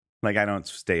Like, I don't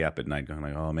stay up at night going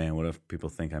like, oh man, what if people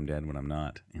think I'm dead when I'm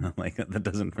not? You know, like that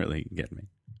doesn't really get me.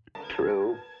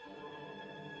 True.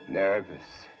 Nervous.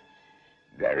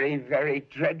 Very, very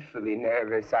dreadfully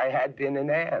nervous. I had been and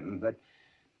am, but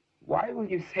why will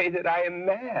you say that I am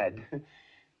mad?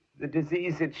 The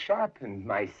disease had sharpened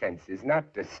my senses,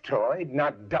 not destroyed,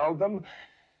 not dulled them.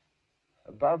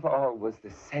 Above all was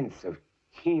the sense of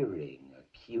hearing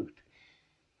acute.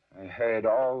 I heard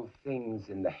all things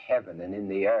in the heaven and in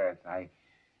the earth. I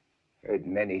heard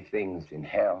many things in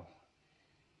hell.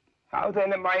 How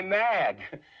then am I mad?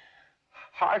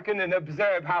 Hearken and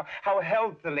observe how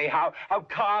healthily, how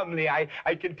calmly I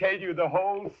can tell you the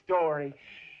whole story.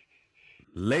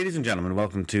 Ladies and gentlemen,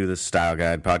 welcome to the Style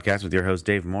Guide Podcast with your host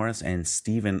Dave Morris and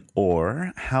Stephen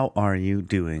Orr. How are you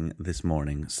doing this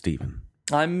morning, Stephen?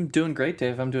 I'm doing great,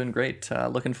 Dave. I'm doing great.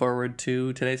 Looking forward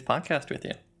to today's podcast with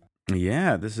you.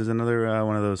 Yeah, this is another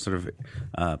one of those sort of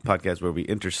podcasts where we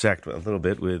intersect a little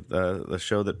bit with the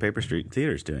show that Paper Street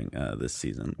Theater is doing this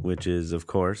season, which is, of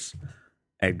course,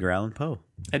 Edgar Allan Poe.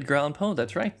 Edgar Allan Poe,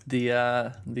 that's right.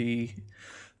 The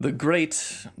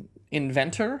great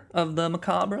inventor of the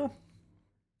macabre,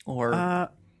 or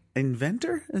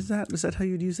inventor? Is that how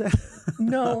you'd use that?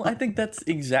 No, I think that's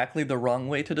exactly the wrong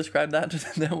way to describe that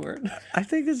word. I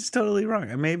think it's totally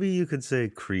wrong. Maybe you could say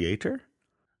creator.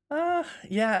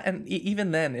 Yeah, and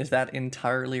even then, is that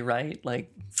entirely right?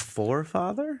 Like,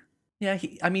 forefather? Yeah,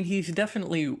 he's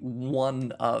definitely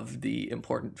one of the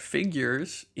important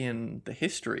figures in the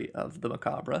history of the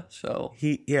macabre. So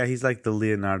he's like the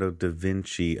Leonardo da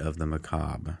Vinci of the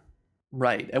macabre.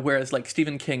 Right, whereas like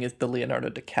Stephen King is the Leonardo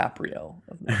DiCaprio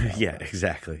of the macabre. Yeah,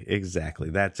 exactly.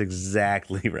 That's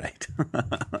exactly right.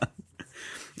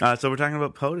 So we're talking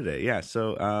about Poe today. Yeah,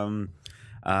 so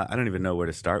I don't even know where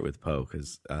to start with Poe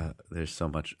because there's so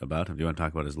much about him. Do you want to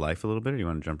talk about his life a little bit, or do you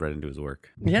want to jump right into his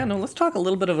work? Yeah, no, let's talk a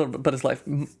little bit about his life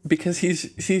because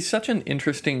he's such an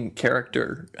interesting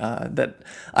character that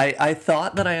I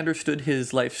thought that I understood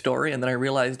his life story, and then I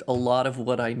realized a lot of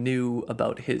what I knew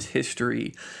about his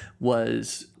history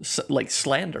was like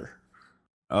slander.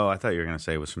 Oh, I thought you were going to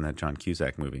say it was from that John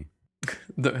Cusack movie.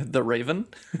 The Raven?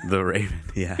 The Raven,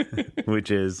 yeah, which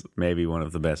is maybe one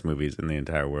of the best movies in the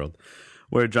entire world,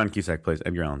 where John Cusack plays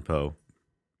Edgar Allan Poe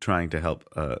trying to help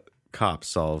cops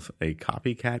solve a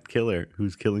copycat killer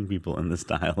who's killing people in the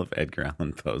style of Edgar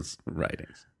Allan Poe's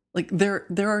writings. Like there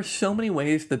are so many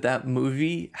ways that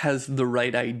movie has the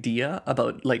right idea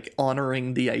about like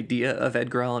honoring the idea of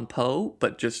Edgar Allan Poe,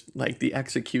 but just like the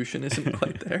execution isn't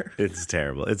quite there. It's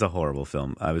terrible. It's a horrible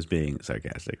film. I was being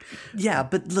sarcastic. Yeah,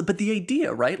 but the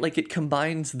idea, right? Like it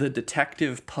combines the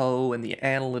detective Poe and the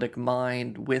analytic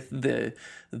mind with the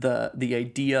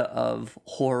idea of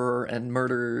horror and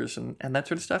murders and that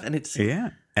sort of stuff, and it's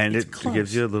it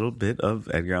gives you a little bit of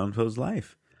Edgar Allan Poe's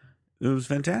life. It was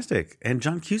fantastic. And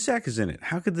John Cusack is in it.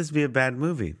 How could this be a bad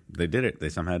movie? They did it. They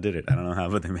somehow did it. I don't know how,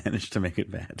 but they managed to make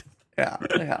it bad.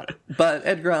 Yeah. But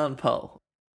Edgar Allan Poe.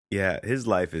 Yeah, his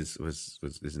life is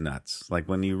nuts. Like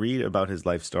when you read about his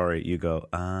life story, you go,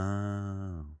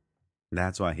 oh,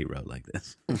 that's why he wrote like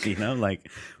this. You know, like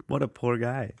what a poor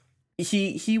guy.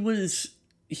 He was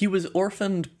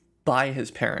orphaned by his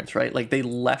parents, right? Like they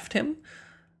left him.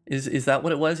 Is that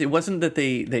what it was? It wasn't that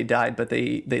they died, but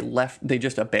they left. They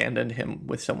just abandoned him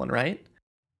with someone, right?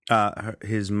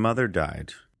 His mother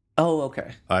died. Oh,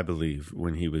 okay. I believe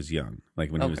when he was young, like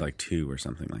when he was like 2 or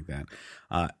something like that,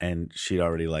 and she'd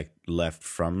already like left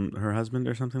from her husband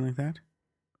or something like that,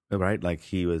 right? Like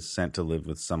he was sent to live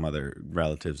with some other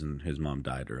relatives, and his mom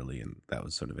died early, and that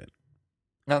was sort of it.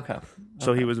 Okay.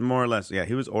 So he was more or less,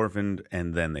 he was orphaned,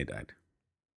 and then they died.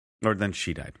 Or then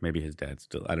she died. Maybe his dad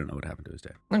still. I don't know what happened to his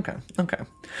dad. Okay.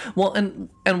 Well, and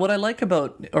what I like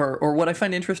about, or what I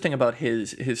find interesting about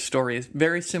his story is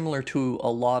very similar to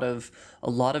a lot of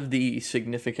the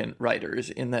significant writers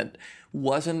in that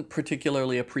wasn't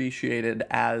particularly appreciated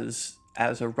as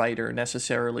a writer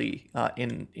necessarily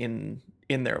in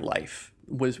their life.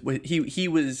 He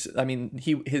was. I mean,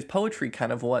 his poetry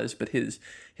kind of was, but his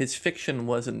fiction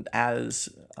wasn't as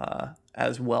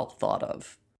well thought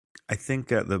of. I think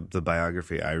the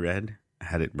biography I read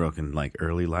had it broken like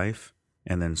early life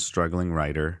and then struggling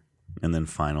writer and then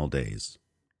final days,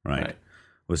 right?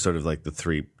 Was sort of like the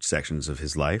 3 sections of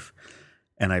his life.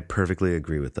 And I perfectly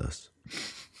agree with those.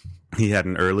 He had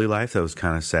an early life that was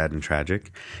kind of sad and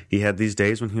tragic. He had these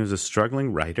days when he was a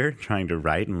struggling writer trying to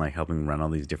write and like helping run all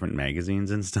these different magazines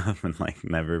and stuff and like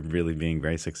never really being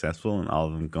very successful and all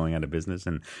of them going out of business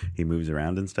and he moves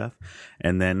around and stuff.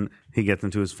 And then he gets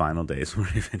into his final days where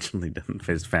he eventually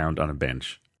is found on a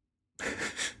bench,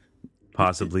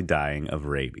 possibly dying of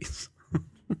rabies.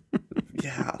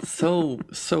 Yeah, so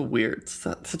weird.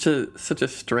 Such a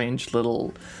strange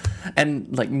little,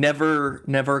 and like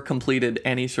never completed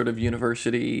any sort of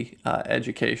university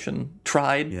education.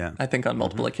 Tried, Yeah. I think, on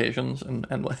multiple occasions, and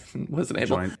wasn't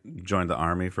able. Joined the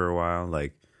army for a while.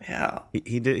 Like Yeah,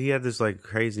 he had this like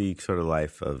crazy sort of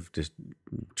life of just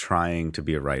trying to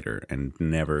be a writer and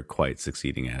never quite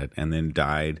succeeding at it, and then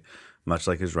died, much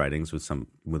like his writings,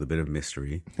 with a bit of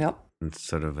mystery yep. and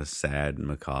sort of a sad,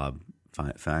 macabre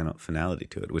finality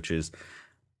to it, which is,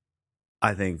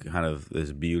 I think, kind of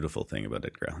this beautiful thing about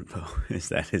Edgar Allan Poe is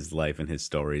that his life and his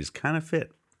stories kind of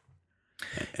fit.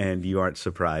 And you aren't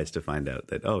surprised to find out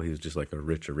that, he was just like a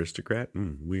rich aristocrat.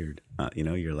 Weird.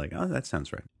 You're like, oh, that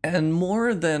sounds right. And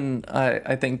more than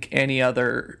I think any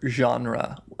other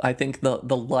genre, I think the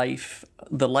life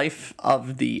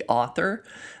of the author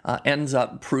ends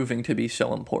up proving to be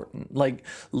so important. Like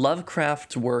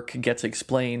Lovecraft's work gets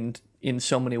explained in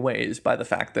so many ways by the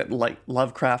fact that like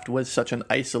Lovecraft was such an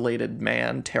isolated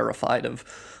man, terrified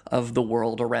of the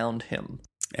world around him.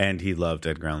 And he loved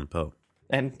Edgar Allan Poe.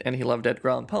 And he loved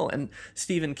Edgar Allan Poe. And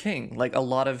Stephen King, like a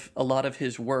lot of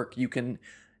his work, you can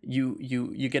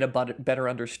you get a better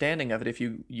understanding of it if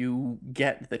you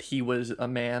get that he was a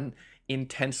man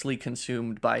intensely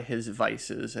consumed by his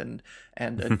vices and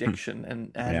addiction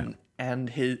and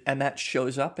that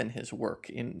shows up in his work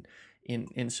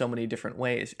in so many different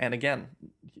ways, and again,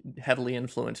 heavily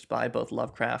influenced by both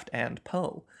Lovecraft and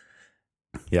Poe.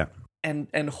 Yeah.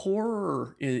 And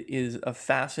horror is a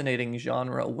fascinating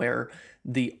genre where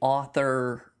the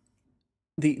author,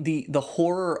 the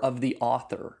horror of the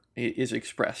author is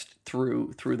expressed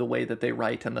through the way that they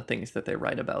write and the things that they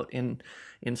write about in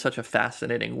such a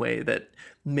fascinating way that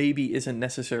maybe isn't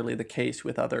necessarily the case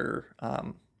with other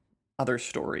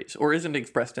stories, or isn't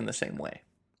expressed in the same way.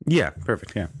 Yeah,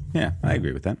 perfect. Yeah, I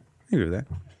agree with that.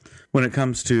 When it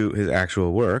comes to his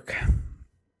actual work,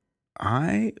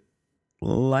 I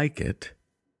like it,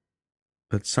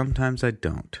 but sometimes I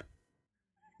don't.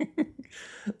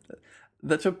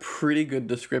 That's a pretty good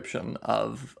description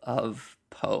of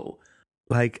Poe.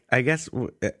 Like, I guess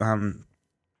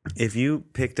if you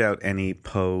picked out any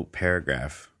Poe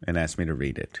paragraph and asked me to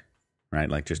read it, right?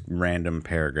 Like just random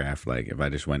paragraph. Like if I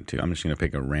just I'm just going to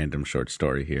pick a random short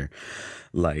story here,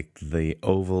 like The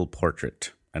Oval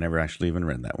Portrait. I never actually even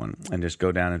read that one. And just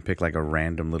go down and pick like a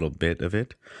random little bit of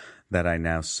it that I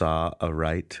now saw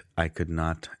aright. I could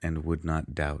not and would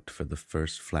not doubt, for the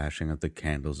first flashing of the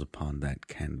candles upon that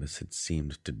canvas had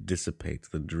seemed to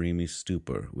dissipate the dreamy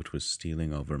stupor which was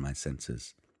stealing over my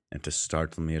senses, and to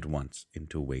startle me at once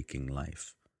into waking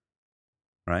life.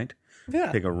 Right?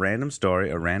 Yeah. Take a random story,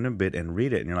 a random bit, and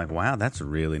read it, and you're like, wow, that's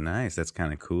really nice. That's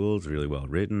kind of cool. It's really well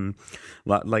written.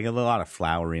 Like a lot of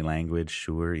flowery language,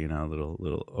 sure, a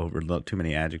little too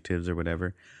many adjectives or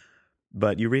whatever.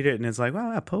 But you read it, and it's like,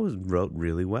 wow, Poe wrote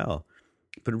really well.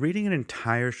 But reading an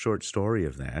entire short story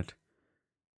of that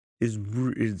is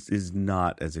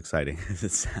not as exciting as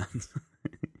it sounds,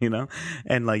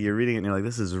 And like you're reading it, and you're like,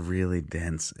 this is really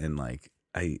dense, and like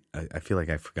I feel like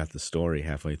I forgot the story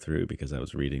halfway through because I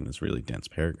was reading this really dense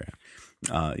paragraph.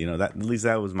 That at least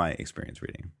that was my experience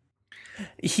reading.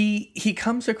 He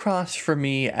comes across for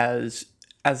me as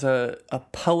a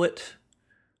poet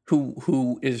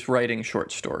who is writing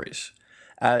short stories,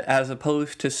 as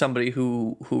opposed to somebody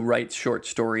who writes short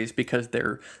stories because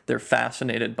they're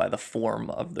fascinated by the form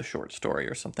of the short story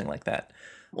or something like that,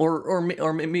 or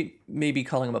maybe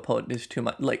calling him a poet is too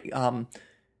much. Like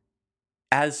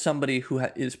as somebody who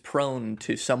is prone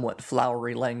to somewhat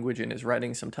flowery language in his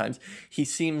writing, sometimes he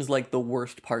seems like the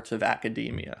worst parts of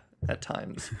academia at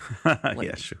times. Like,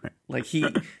 yeah, sure. Like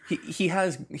he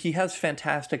has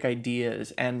fantastic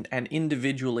ideas, and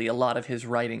individually a lot of his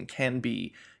writing can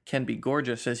be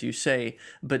gorgeous, as you say,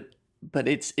 but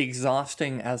it's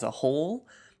exhausting as a whole,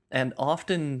 and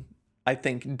often I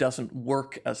think doesn't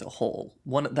work as a whole.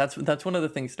 That's one of the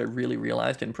things that I really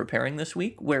realized in preparing this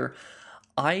week, where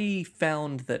I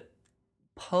found that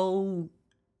Poe's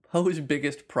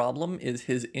biggest problem is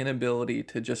his inability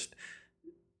to just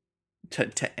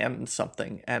to end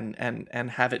something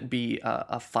and have it be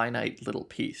a finite little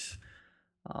piece.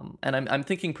 And I'm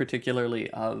thinking particularly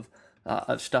of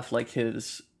stuff like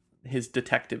his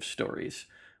detective stories,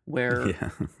 where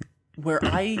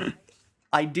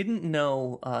I didn't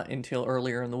know until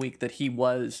earlier in the week that he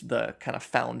was the kind of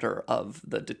founder of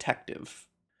the detective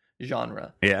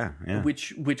genre. Yeah.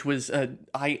 Which was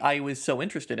I was so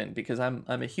interested in, because I'm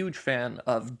a huge fan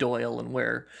of Doyle and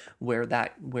where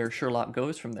Sherlock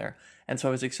goes from there. And so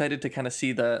I was excited to kind of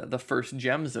see the first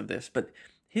gems of this. But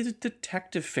his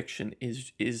detective fiction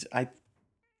is I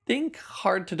think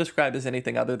hard to describe as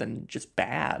anything other than just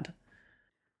bad.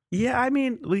 Yeah, I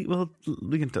mean, we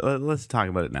can let's talk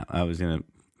about it now. I was gonna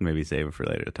maybe save it for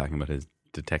later, talking about his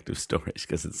detective stories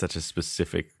because it's such a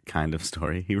specific kind of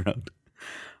story he wrote.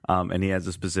 And he has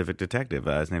a specific detective.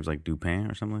 His name's like Dupin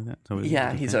or something like that. So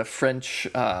Yeah, he's a French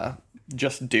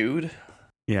just dude.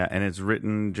 Yeah, and it's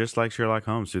written just like Sherlock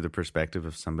Holmes through the perspective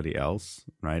of somebody else,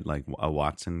 right? Like a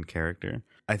Watson character.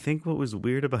 I think what was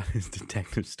weird about his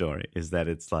detective story is that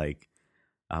it's like,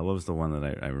 what was the one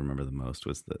that I remember the most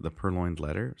was the Purloined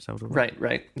Letter. Is that what it was?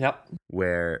 Right. Yep.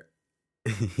 Where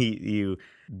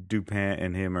Dupin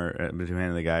and him Dupin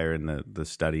and the guy are in the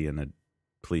study and the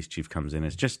police chief comes in.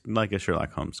 It's just like a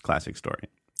Sherlock Holmes classic story.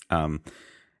 And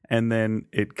then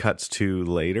it cuts to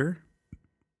later.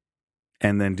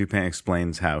 And then Dupin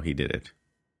explains how he did it.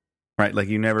 Right? Like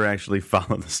you never actually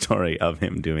follow the story of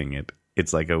him doing it.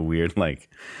 It's like a weird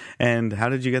and how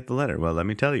did you get the letter? Well, let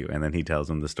me tell you. And then he tells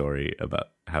him the story about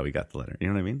how he got the letter. You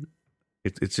know what I mean?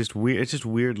 It's just weird. It's just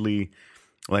weirdly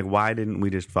like, why didn't we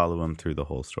just follow him through the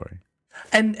whole story?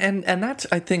 And that's,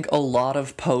 I think, a lot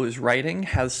of Poe's writing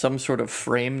has some sort of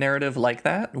frame narrative like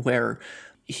that, where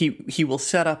he will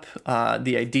set up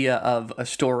the idea of a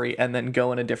story and then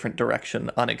go in a different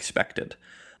direction, unexpected.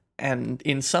 And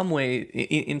in some way,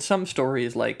 in some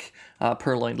stories like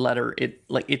Purloined Letter,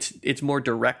 it's more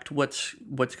direct what's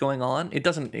going on. It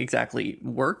doesn't exactly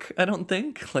work, I don't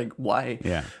think. Like why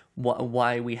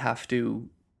we have to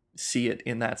see it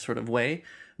in that sort of way.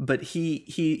 But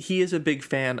he is a big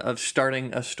fan of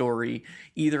starting a story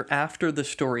either after the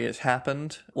story has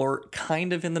happened or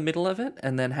kind of in the middle of it,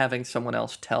 and then having someone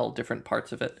else tell different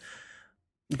parts of it.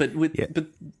 But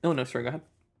oh no, sorry, go ahead.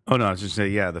 Oh no, I was just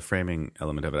saying, the framing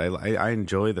element of it. I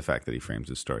enjoy the fact that he frames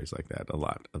his stories like that a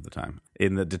lot of the time.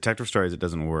 In the detective stories, it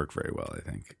doesn't work very well, I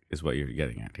think, is what you're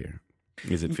getting at here.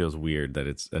 Because it feels weird that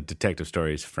it's a detective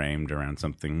story is framed around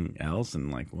something else,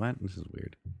 and like, what? This is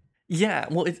weird. Yeah,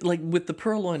 well, it's like with the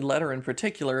Purloined Letter in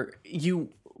particular,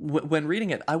 when reading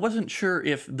it, I wasn't sure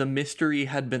if the mystery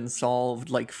had been solved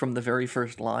like from the very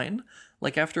first line,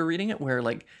 like after reading it, where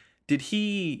like, did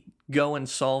he go and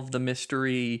solve the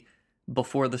mystery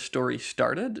before the story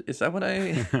started? Is that what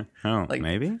I? Oh, like,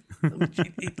 maybe.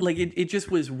 it just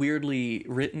was weirdly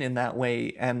written in that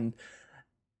way, and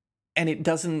it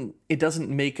doesn't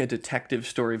make a detective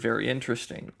story very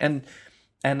interesting.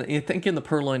 And I think in the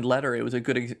Purloined Letter, it was a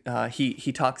good.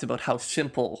 He talks about how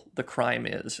simple the crime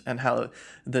is and how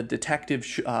the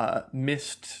detective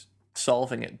missed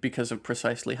solving it because of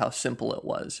precisely how simple it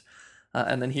was.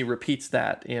 And then he repeats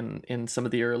that in some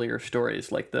of the earlier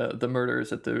stories, like the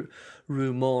murders at the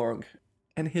Rue Morgue.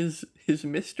 And his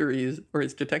mysteries or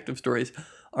his detective stories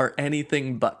are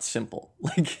anything but simple.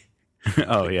 Like,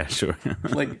 oh yeah, sure.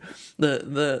 like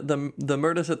the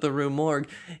murders at the Rue Morgue.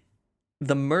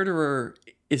 The murderer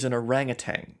is an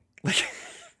orangutan.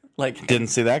 Like didn't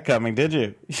see that coming, did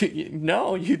you?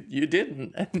 No, you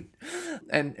didn't.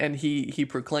 And he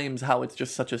proclaims how it's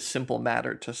just such a simple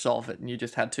matter to solve it, and you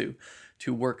just had to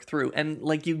work through. And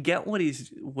like you get what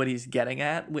he's getting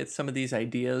at with some of these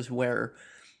ideas, where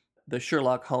the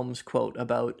Sherlock Holmes quote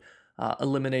about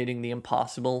eliminating the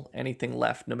impossible, anything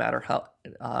left, no matter how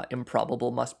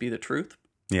improbable, must be the truth.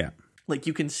 Yeah. Like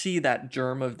you can see that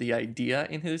germ of the idea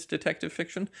in his detective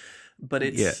fiction, but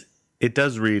it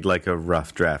does read like a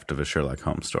rough draft of a Sherlock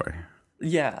Holmes story.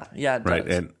 Yeah, it right,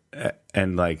 does.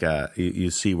 and like you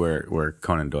see where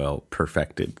Conan Doyle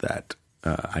perfected that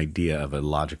idea of a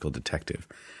logical detective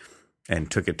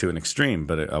and took it to an extreme,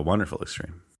 but a wonderful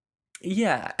extreme.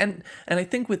 Yeah, and I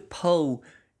think with Poe,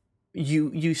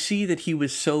 you see that he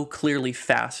was so clearly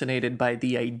fascinated by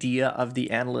the idea of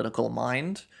the analytical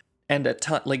mind. And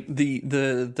like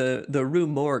the Rue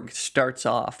Morgue starts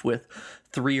off with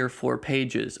 3 or 4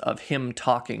 pages of him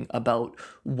talking about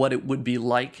what it would be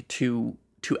like to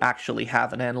actually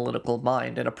have an analytical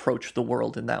mind and approach the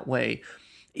world in that way.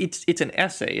 It's an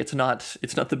essay. It's not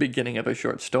the beginning of a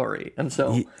short story. And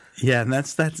so and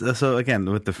that's so again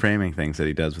with the framing things that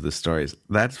he does with his stories.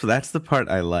 That's the part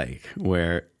I like,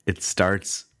 where it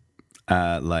starts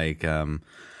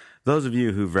those of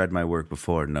you who've read my work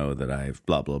before know that I've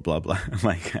blah, blah, blah, blah.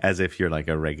 Like, as if you're like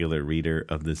a regular reader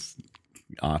of this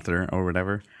author or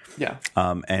whatever. Yeah.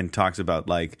 And talks about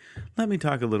like, let me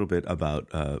talk a little bit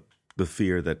about the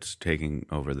fear that's taking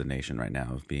over the nation right now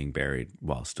of being buried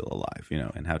while still alive, you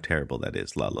know, and how terrible that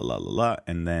is, la, la, la, la, la.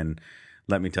 And then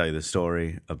let me tell you the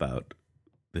story about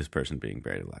this person being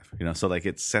buried alive, you know. So like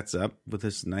it sets up with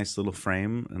this nice little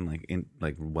frame and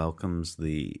welcomes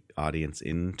the audience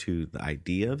into the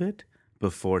idea of it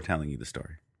before telling you the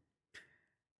story,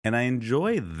 and I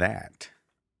enjoy that.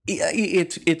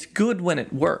 It's good when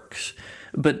it works,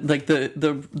 but like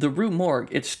the Rue Morgue,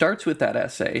 it starts with that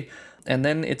essay, And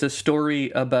then it's a story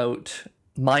about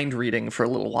mind reading for a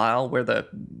little while, where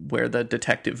the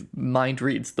detective mind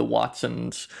reads the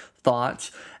Watsons'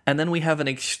 thoughts, and then we have an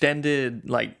extended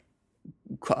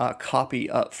copy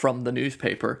from the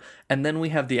newspaper, and then we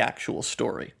have the actual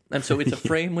story. And so it's a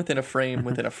frame within a frame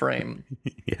within a frame.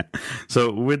 Yeah.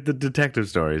 So with the detective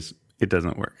stories, it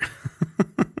doesn't work.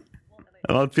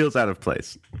 Well, it feels out of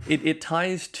place. It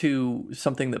ties to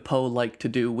something that Poe liked to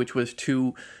do, which was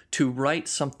to write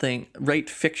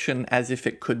fiction as if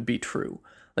it could be true.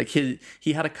 Like he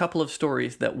had a couple of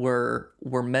stories that were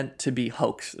meant to be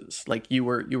hoaxes. Like you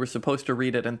were supposed to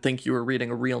read it and think you were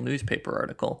reading a real newspaper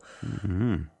article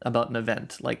about an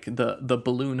event, like the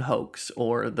balloon hoax,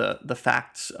 or the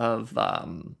facts of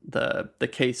the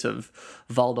case of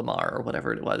Valdemar, or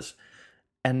whatever it was.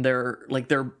 And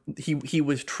he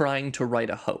was trying to write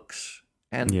a hoax,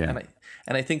 and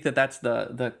I think that's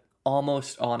the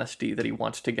almost honesty that he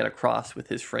wants to get across with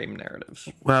his frame narratives.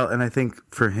 Well, and I think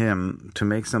for him to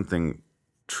make something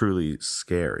truly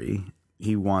scary,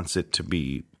 he wants you to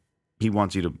be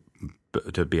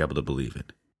able to believe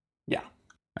it. Yeah.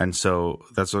 And so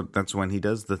that's when he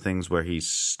does the things where he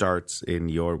starts in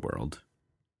your world.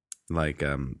 Like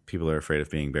people are afraid of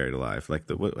being buried alive. Like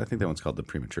I think that one's called The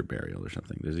Premature Burial or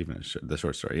something. There's even the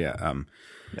short story,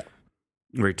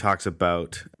 where he talks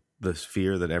about the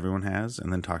fear that everyone has,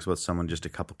 and then talks about someone just a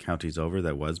couple counties over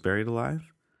that was buried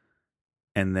alive,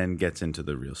 and then gets into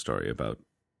the real story about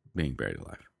being buried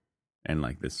alive, and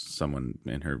like this someone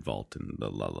in her vault and the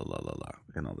la la la la la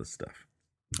and all this stuff.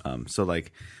 So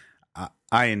like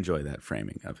I enjoy that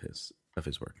framing of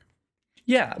his work.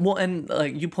 Yeah, well, and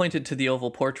you pointed to The Oval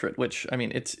Portrait, which, I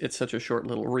mean, it's such a short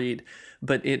little read,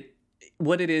 but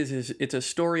what it is it's a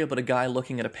story about a guy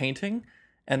looking at a painting,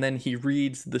 and then he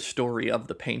reads the story of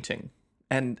the painting,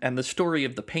 and the story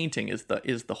of the painting is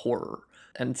the horror,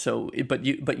 and so but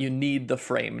you need the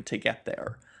frame to get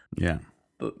there. Yeah.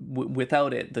 But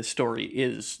without it, the story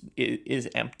is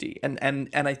empty, and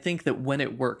I think that when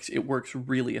it works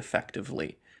really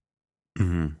effectively.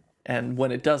 Mm-hmm. And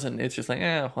when it doesn't, it's just like,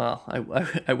 well,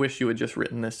 I wish you had just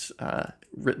written this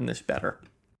better.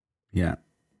 Yeah.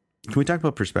 Can we talk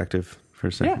about perspective for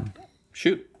a second? Yeah.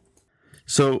 Shoot.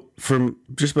 So from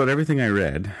just about everything I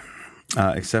read,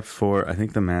 except for, I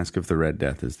think The Mask of the Red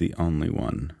Death is the only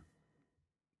one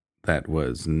that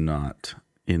was not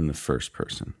in the first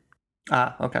person.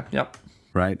 Okay. Yep.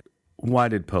 Right? Why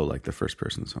did Poe like the first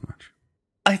person so much?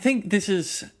 I think this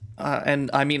is...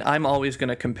 and I mean, I'm always going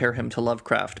to compare him to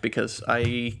Lovecraft, because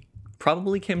I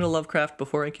probably came to Lovecraft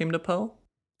before I came to Poe.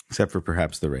 Except for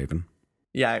perhaps The Raven.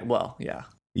 Yeah, well, yeah.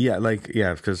 Yeah,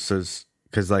 because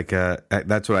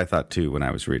that's what I thought too when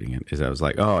I was reading it, is I was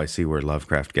like, oh, I see where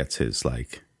Lovecraft gets his,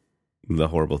 like, the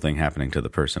horrible thing happening to the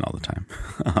person all the time.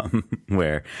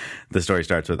 Where the story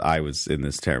starts with, I was in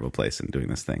this terrible place and doing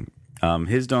this thing.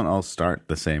 His don't all start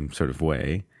the same sort of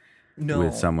way. No.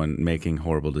 With someone making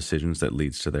horrible decisions that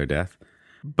leads to their death.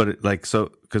 But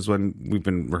because when we've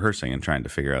been rehearsing and trying to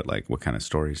figure out like what kind of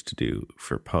stories to do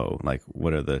for Poe, like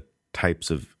what are the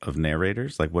types of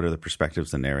narrators, like what are the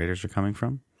perspectives the narrators are coming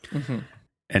from. Mm-hmm.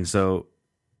 And so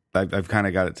I've kind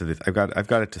of got it to I've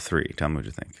got it to 3. Tell me what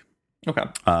you think. Okay.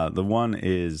 The one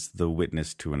is the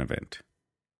witness to an event,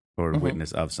 or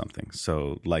witness of something.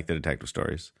 So like the detective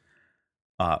stories.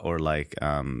 Or like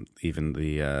even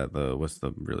the what's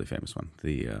the really famous one,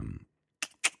 the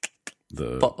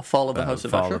Fall of the House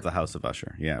of Usher. Fall of the House of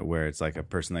Usher, yeah, where it's like a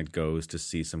person that goes to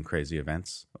see some crazy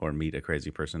events or meet a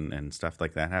crazy person and stuff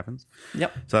like that happens.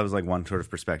 Yep. So that was like one sort of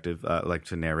perspective, like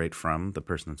to narrate from the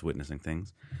person that's witnessing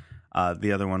things.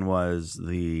 The other one was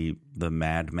the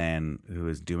madman who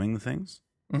is doing the things.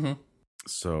 Mm-hmm.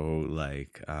 So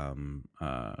like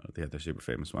the other super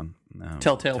famous one,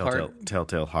 Telltale Heart.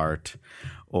 Telltale Heart,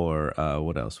 or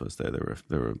what else was there? There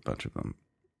were a bunch of them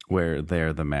where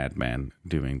they're the madman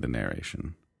doing the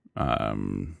narration.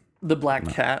 The Black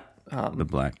Cat. The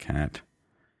Black Cat.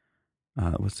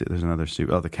 There's another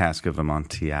super. Oh, the Cask of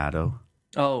Amontillado.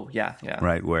 Oh yeah.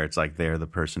 Right, where it's like they're the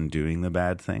person doing the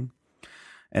bad thing,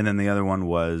 and then the other one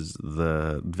was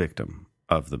the victim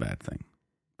of the bad thing.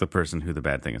 The person who the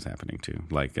bad thing is happening to,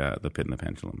 like The Pit and the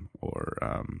Pendulum,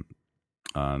 or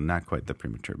not quite The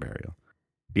Premature Burial.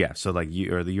 Yeah, so like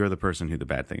you're the person who the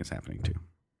bad thing is happening to.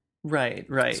 Right.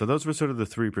 So those were sort of the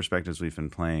 3 perspectives we've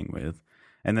been playing with.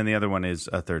 And then the other one is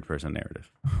a third-person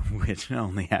narrative, which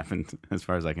only happened, as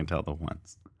far as I can tell, the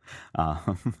once.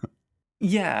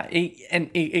 Yeah,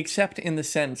 except in the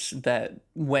sense that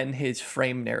when his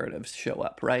frame narratives show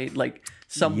up, right? Like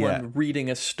someone reading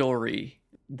a story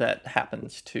that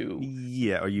happens to...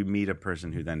 Yeah, or you meet a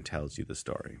person who then tells you the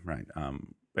story, right?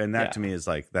 And that to me is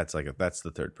like that's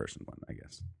the third person one, I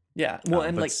guess. Yeah. Well,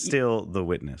 and but like still the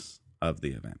witness of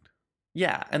the event.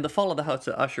 Yeah, and The Fall of the House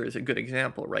of Usher is a good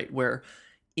example, right? Where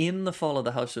in The Fall of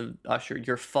the House of Usher,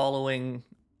 you're following.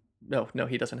 No,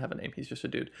 he doesn't have a name. He's just a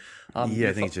dude. I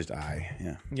think it's just I.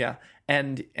 Yeah. Yeah,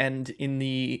 and in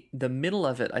the middle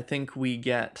of it, I think we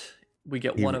get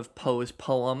one of Poe's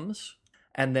poems,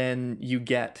 and then you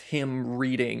get him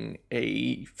reading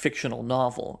a fictional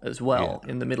novel as well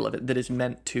in the middle of it that is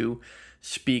meant to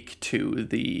speak to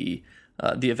the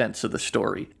events of the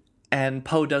story. And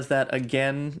Poe does that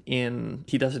again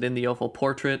he does it in The Oval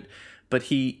Portrait, but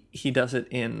he does it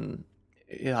in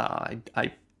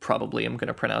I probably am going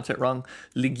to pronounce it wrong,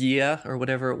 Ligeia or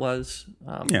whatever it was.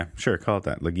 Yeah, sure, call it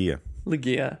that, Ligeia.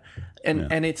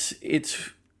 And it's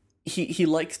he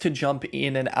likes to jump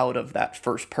in and out of that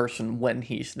first person when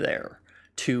he's there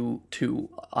to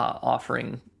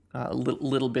offering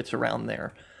little bits around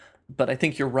there. But I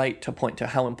think you're right to point to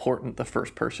how important the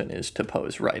first person is to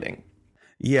Poe's writing.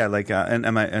 Yeah, like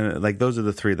like those are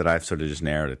the three that I've sort of just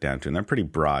narrowed it down to, and they're pretty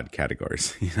broad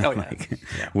categories.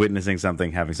 Witnessing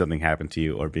something, having something happen to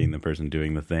you, or being the person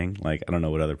doing the thing. Like I don't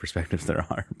know what other perspectives there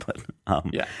are, but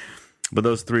but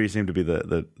those three seem to be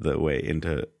the way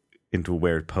into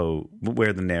where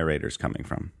the narrator's coming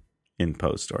from in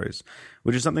Poe's stories,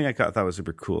 which is something I thought was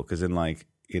super cool because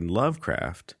in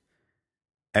Lovecraft,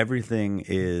 everything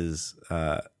is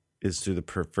through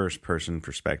the first person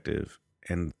perspective.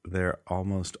 And they're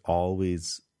almost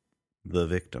always the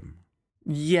victim.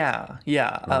 Yeah.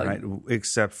 Right?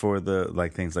 Except for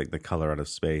the things like The Color Out of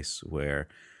Space, where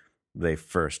they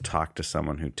first talk to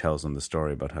someone who tells them the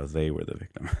story about how they were the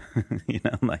victim.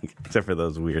 Except for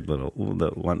those weird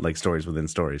little stories within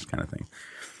stories kind of thing.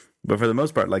 But for the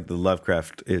most part, the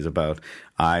Lovecraft is about,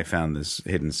 I found this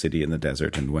hidden city in the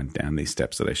desert and went down these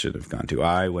steps that I should have gone to.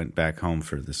 I went back home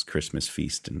for this Christmas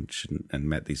feast and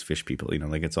met these fish people.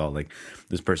 It's all like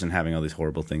this person having all these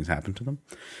horrible things happen to them.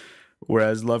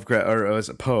 Whereas Lovecraft, or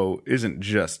as Poe, isn't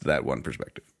just that one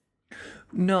perspective.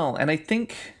 No, and I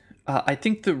think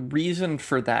the reason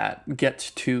for that gets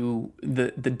to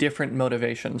the different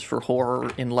motivations for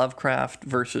horror in Lovecraft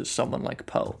versus someone like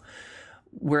Poe.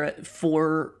 Where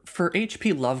for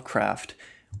H.P. Lovecraft,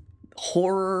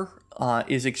 horror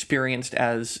is experienced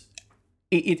as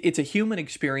it's a human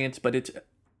experience, but it's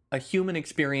a human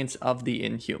experience of the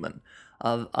inhuman,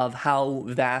 of how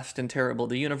vast and terrible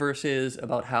the universe is,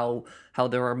 about how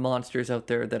there are monsters out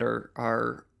there that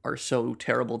are so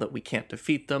terrible that we can't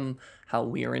defeat them, how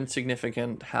we are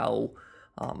insignificant, how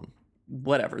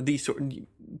whatever these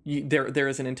there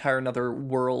is an entire another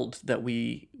world that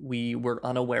we were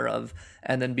unaware of,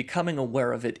 and then becoming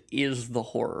aware of it is the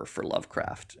horror for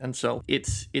Lovecraft. And so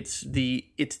it's the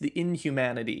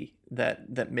inhumanity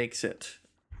that makes it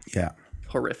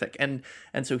horrific, and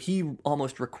so he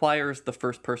almost requires the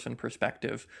first person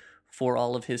perspective for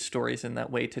all of his stories in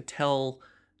that way, to tell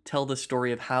the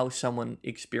story of how someone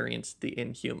experienced the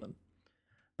inhuman.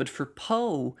 But for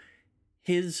Poe,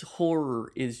 his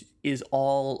horror is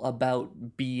all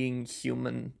about being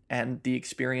human and the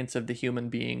experience of the human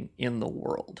being in the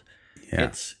world.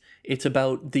 Yeah. It's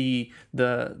about the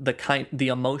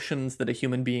emotions that a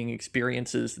human being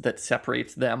experiences that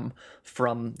separates them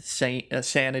from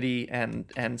sanity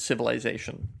and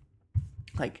civilization,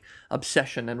 like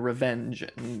obsession and revenge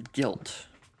and guilt.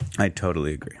 I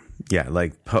totally agree. Yeah,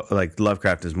 like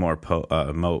Lovecraft is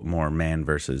more man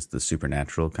versus the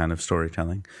supernatural kind of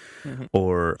storytelling,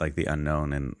 or like the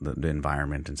unknown and the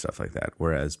environment and stuff like that.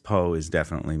 Whereas Poe is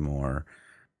definitely more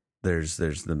there's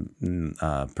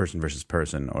the person versus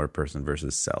person or person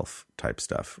versus self type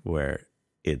stuff, where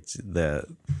it's the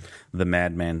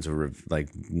madman's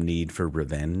need for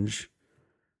revenge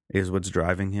is what's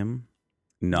driving him,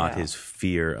 not his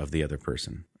fear of the other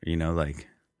person.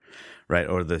 Right,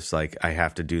 or this I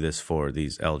have to do this for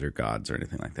these elder gods or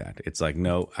anything like that. It's like,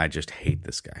 no, I just hate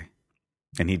this guy,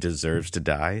 and he deserves to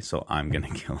die, so I'm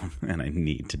gonna kill him, and I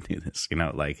need to do this.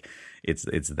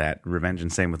 It's that revenge,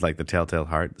 and same with the Telltale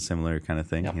Heart, similar kind of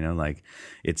thing. Yep.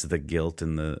 It's the guilt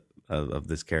and of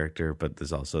this character, but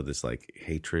there's also this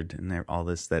hatred and all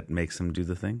this that makes him do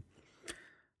the thing.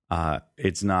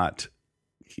 It's not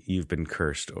you've been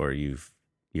cursed or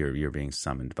you're being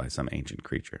summoned by some ancient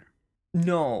creature.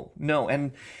 No,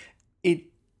 and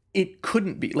it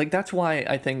couldn't be. That's why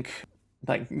I think,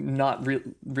 not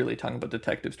really talking about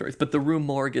detective stories, but The Rue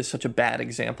Morgue is such a bad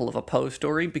example of a Poe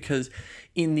story, because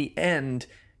in the end,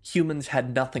 humans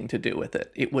had nothing to do with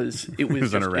it. It was It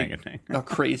was an just orangutan. a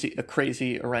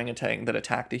crazy orangutan that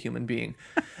attacked a human being,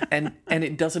 and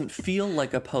it doesn't feel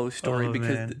like a Poe story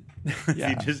because If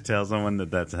you just tell someone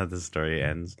that that's how the story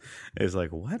ends, it's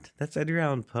like, what? That's Edgar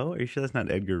Allan Poe? Are you sure that's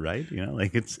not Edgar Wright? You know,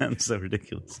 like, it sounds so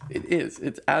ridiculous. It is.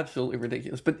 It's absolutely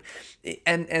ridiculous. But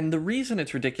and the reason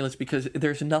it's ridiculous because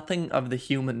there's nothing of the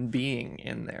human being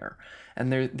in there,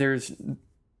 and there's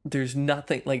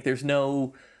nothing, like, there's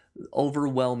no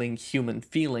overwhelming human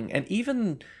feeling. And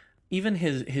even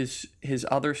his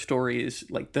other stories,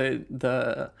 like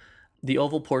the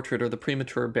oval portrait or the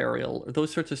premature burial, or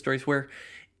those sorts of stories where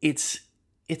it's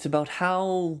about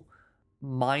how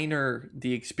minor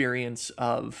the experience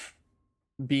of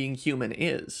being human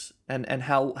is, and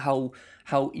how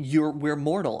we're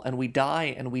mortal and we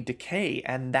die and we decay,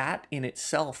 and that in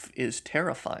itself is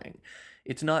terrifying.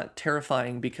 It's not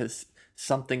terrifying because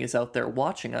something is out there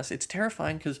watching us. It's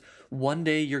terrifying because one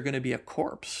day you're going to be a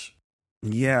corpse.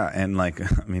 Yeah, and like,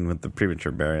 I mean, with the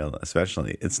premature burial,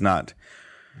 especially, it's not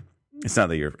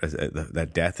that you're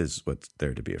that death is what's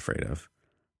there to be afraid of.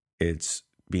 It's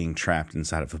being trapped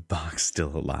inside of a box,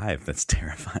 still alive. That's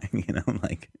terrifying. You know,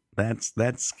 like that's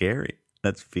scary.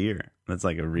 That's fear. That's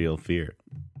like a real fear.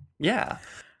 Yeah,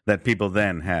 that people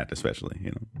then had, especially.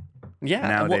 You know, yeah.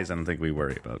 Nowadays, I don't think we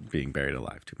worry about being buried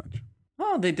alive too much.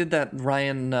 Oh, they did that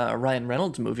Ryan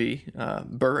Reynolds movie,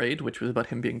 Buried, which was about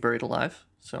him being buried alive.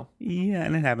 So yeah,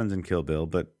 and it happens in Kill Bill,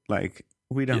 but like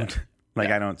we don't. Yeah. Like,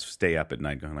 Yeah. I don't stay up at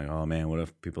night going like, oh man, what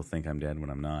if people think I'm dead when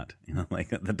I'm not? You know, like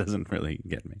that doesn't really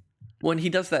get me. when he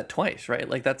does that twice, right?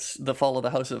 Like that's the fall of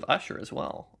the House of Usher as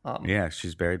well. Yeah,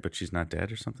 she's buried, but she's not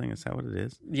dead or something. Is that what it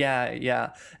is?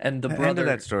 Yeah. And the The brother. end of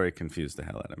that story confused the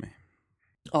hell out of me.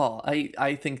 Oh,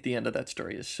 I think the end of that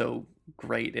story is so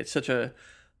great. It's such a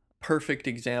perfect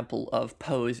example of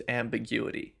Poe's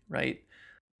ambiguity, right?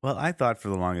 Well, I thought for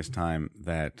the longest time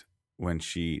that when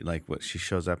she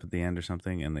shows up at the end or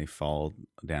something and they fall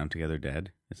down together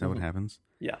dead. Is that what happens?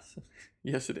 Yes.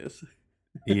 Yes, it is.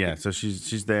 Yeah. So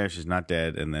she's there. She's not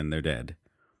dead, and then they're dead.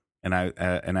 And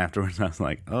and afterwards I was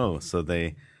like, oh, so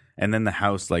they, and then the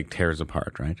house like tears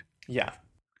apart, right? Yeah.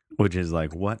 Which is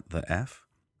like, what the F?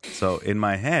 So in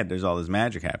my head, there's all this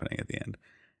magic happening at the end.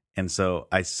 And so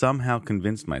I somehow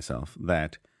convinced myself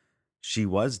that she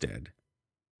was dead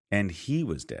and he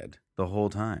was dead the whole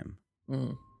time.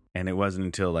 Mm. And it wasn't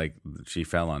until like she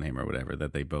fell on him or whatever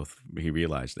that he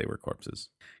realized they were corpses.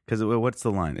 Because what's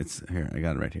the line? It's here. I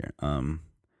got it right here.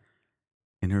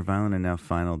 In her violent and now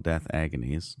final death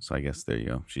agonies, so I guess there you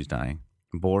go, she's dying,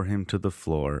 bore him to the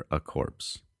floor a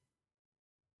corpse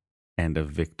and a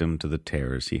victim to the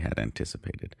terrors he had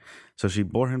anticipated. So she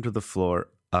bore him to the floor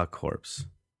a corpse,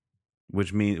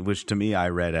 which to me I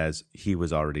read as he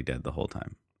was already dead the whole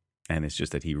time. And it's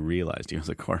just that he realized he was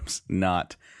a corpse,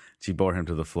 not she bore him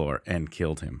to the floor and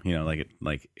killed him. You know,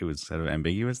 like it was sort of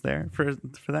ambiguous there for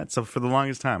that. So for the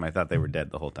longest time, I thought they were dead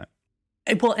the whole time.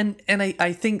 Well, and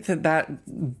I think that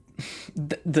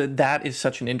is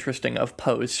such an interesting of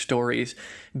Poe's stories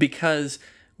because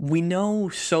we know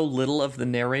so little of the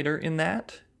narrator in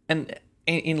that, and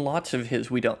in lots of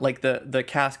his we don't, like the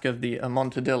cask of the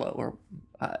Amontillado, or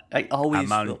I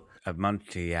always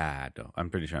Amontillado. I'm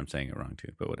pretty sure I'm saying it wrong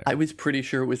too, but whatever. I was pretty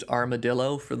sure it was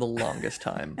armadillo for the longest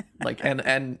time. Like,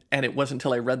 and it wasn't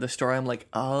until I read the story I'm like,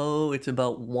 oh, it's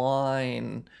about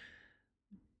wine.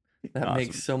 That Awesome.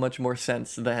 makes so much more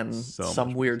sense than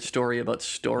some weird story about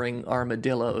storing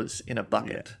armadillos in a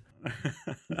bucket.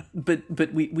 Yeah.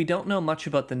 But we don't know much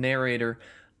about the narrator,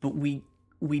 but we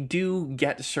do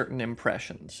get certain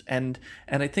impressions, and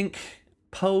I think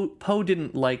Poe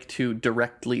didn't like to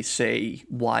directly say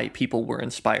why people were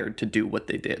inspired to do what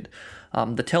they did.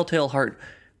 The Telltale Heart,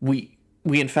 we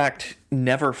in fact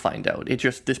never find out. It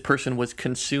just, this person was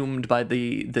consumed by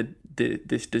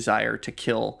this desire to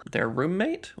kill their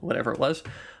roommate, whatever it was.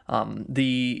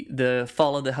 The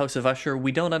fall of the House of Usher,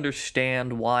 we don't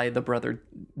understand why the brother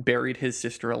buried his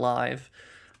sister alive.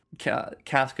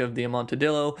 Cask of the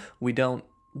Amontillado, we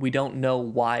don't know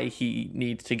why he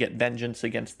needs to get vengeance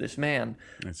against this man.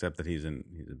 Except that he's a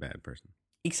bad person.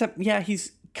 Except, yeah,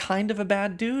 he's kind of a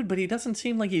bad dude, but he doesn't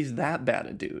seem like he's that bad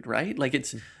a dude, right? Like,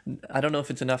 I don't know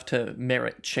if it's enough to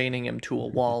merit chaining him to a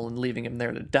wall and leaving him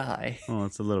there to die. Well,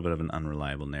 it's a little bit of an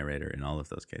unreliable narrator in all of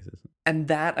those cases. And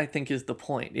that, I think, is the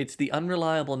point. It's the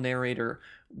unreliable narrator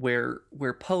where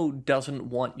Poe doesn't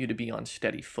want you to be on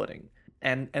steady footing.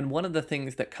 And one of the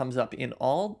things that comes up in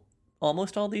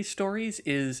almost all these stories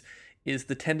is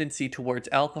the tendency towards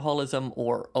alcoholism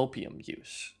or opium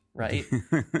use, right?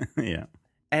 Yeah.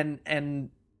 And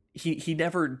he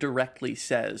never directly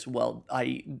says, well,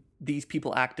 these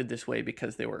people acted this way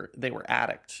because they were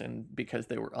addicts and because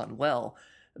they were unwell,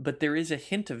 but there is a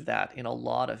hint of that in a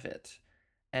lot of it.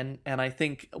 And I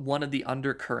think one of the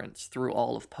undercurrents through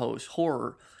all of Poe's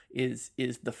horror is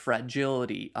the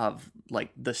fragility of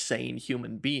like the sane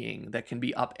human being that can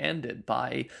be upended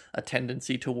by a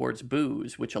tendency towards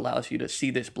booze, which allows you to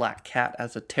see this black cat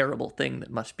as a terrible thing that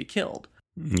must be killed.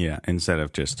 Yeah, instead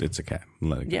of just it's a cat.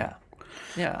 Let it go.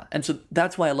 Yeah. And so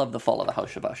that's why I love The Fall of the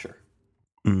House of Usher.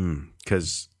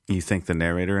 Because you think the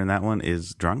narrator in that one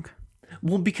is drunk?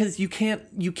 Well, because you can't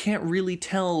really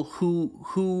tell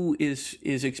who is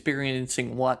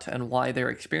experiencing what and why they're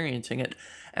experiencing it,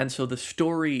 and so the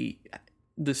story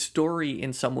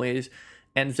in some ways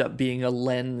ends up being a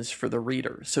lens for the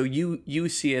reader. So you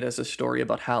see it as a story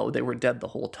about how they were dead the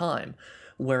whole time,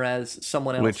 whereas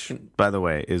someone else, which, by the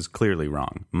way, is clearly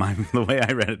wrong. The way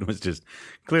I read it was just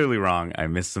clearly wrong. I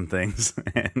missed some things,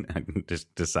 and I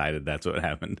just decided that's what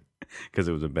happened because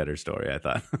it was a better story, I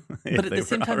thought. But at the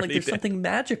same time, like, there's something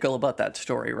magical about that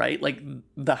story, right? Like,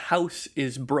 the house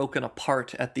is broken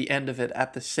apart at the end of it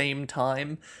at the same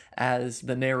time as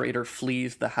the narrator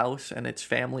flees the house and its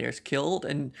family is killed,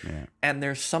 and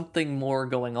there's something more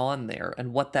going on there.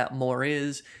 And what that more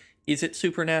is it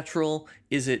supernatural?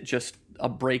 Is it just a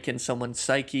break in someone's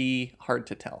psyche? Hard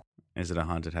to tell. Is it a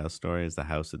haunted house story? Is the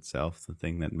house itself the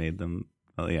thing that made them?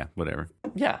 Oh, yeah, whatever.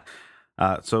 Yeah.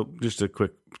 So just a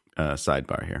quick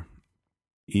sidebar here.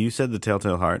 You said The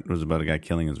Telltale Heart was about a guy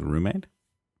killing his roommate?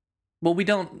 Well, we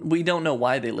don't know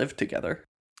why they lived together.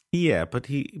 Yeah, but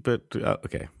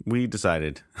okay. We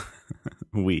decided,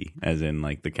 we, as in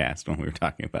like the cast when we were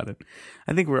talking about it,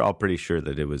 I think we're all pretty sure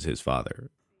that it was his father.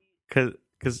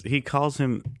 Because he calls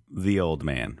him the old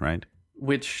man, right?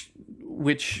 Which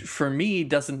for me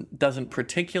doesn't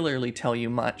particularly tell you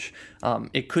much.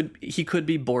 He could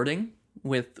be boarding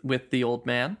with the old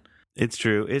man. It's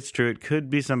true. It could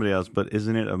be somebody else, but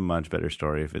isn't it a much better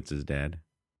story if it's his dad?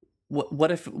 What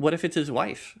if it's his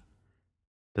wife?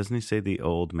 Doesn't he say the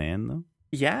old man though?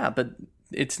 Yeah, but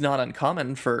it's not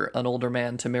uncommon for an older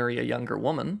man to marry a younger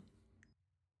woman.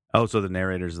 Oh, so the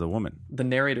narrator's the woman. The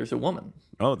narrator's a woman.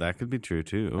 Oh, that could be true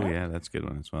too. Oh, yeah, that's a good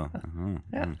one as well.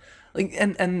 Yeah. Like,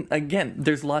 and again,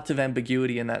 there's lots of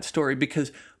ambiguity in that story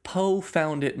because Poe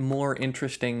found it more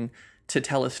interesting to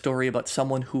tell a story about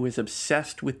someone who is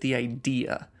obsessed with the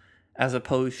idea as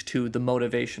opposed to the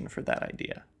motivation for that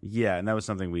idea. Yeah, and that was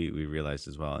something we realized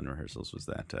as well in rehearsals was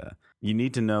that you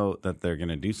need to know that they're going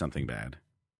to do something bad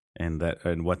and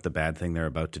what the bad thing they're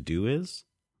about to do is,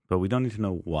 but we don't need to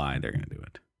know why they're going to do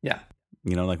it. Yeah.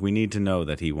 You know, like we need to know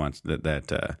that he wants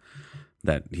that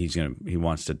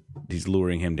he's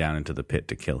luring him down into the pit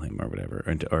to kill him or whatever,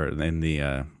 or in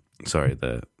the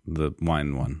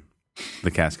wine one,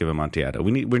 the Cask of Amontillado.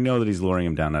 We know that he's luring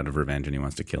him down out of revenge and he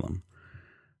wants to kill him,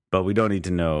 but we don't need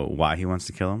to know why he wants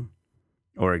to kill him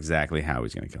or exactly how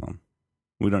he's going to kill him.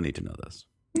 We don't need to know this.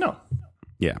 No.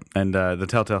 Yeah, and the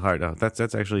Telltale Heart. Oh, that's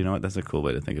actually, you know what? That's a cool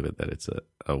way to think of it. That it's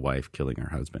a wife killing her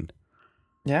husband.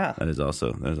 Yeah, that is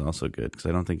also good because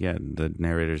I don't think the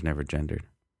narrator's never gendered.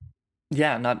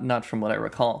 Yeah, not from what I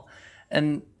recall,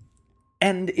 and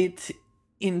it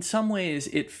in some ways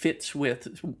it fits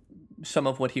with some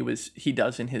of what he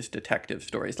does in his detective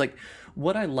stories. Like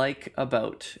what I like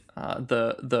about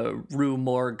the Rue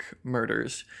Morgue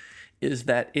murders is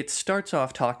that it starts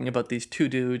off talking about these two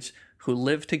dudes who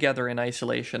live together in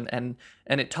isolation, and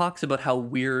it talks about how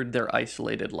weird their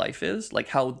isolated life is, like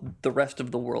how the rest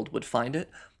of the world would find it,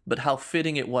 but how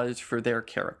fitting it was for their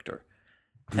character.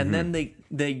 Mm-hmm. And then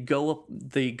they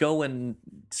go and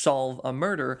solve a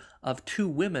murder of two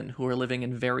women who are living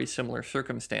in very similar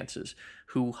circumstances,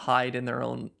 who hide in their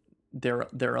own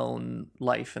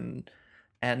life, and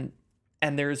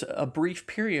there's a brief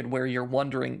period where you're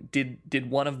wondering,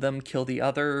 did one of them kill the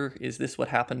other? Is this what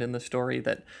happened in the story?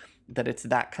 That it's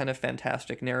that kind of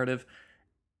fantastic narrative.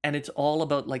 And it's all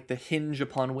about like the hinge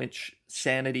upon which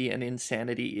sanity and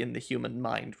insanity in the human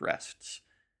mind rests.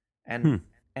 And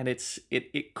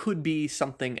it could be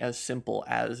something as simple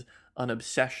as an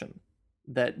obsession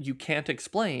that you can't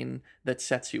explain that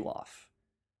sets you off,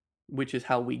 which is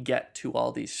how we get to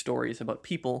all these stories about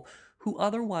people who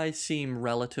otherwise seem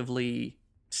relatively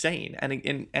sane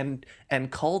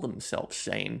and call themselves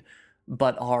sane,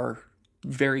 but are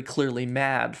very clearly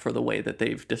mad for the way that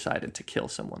they've decided to kill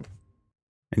someone.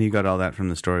 And you got all that from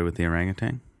the story with the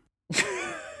orangutan?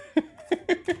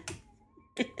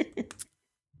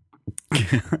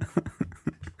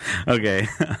 Okay.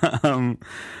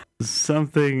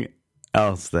 Something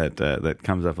else that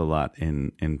comes up a lot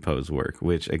in Poe's work,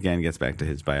 which again gets back to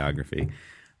his biography,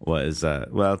 was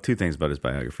well, two things about his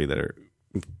biography that are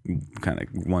kind of,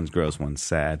 one's gross, one's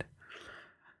sad.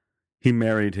 He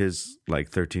married his like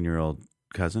 13-year-old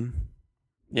cousin.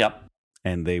 Yep.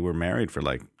 And they were married for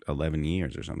like 11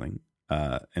 years or something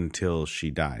until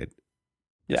she died.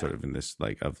 Yeah. Sort of in this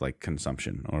like of like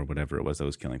consumption or whatever it was that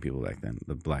was killing people back then.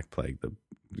 The Black Plague,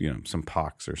 some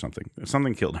pox or something.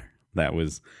 Something killed her that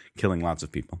was killing lots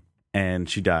of people. And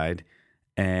she died.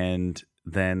 And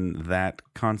then that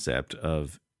concept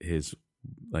of his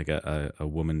like a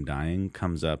woman dying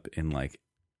comes up in like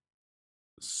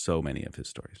so many of his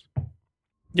stories.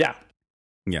 Yeah.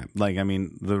 Yeah. Like, I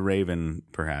mean, The Raven,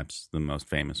 perhaps the most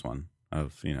famous one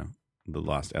of, the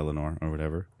Lost Eleanor or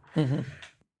whatever. Mm-hmm.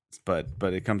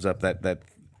 But it comes up that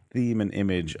theme and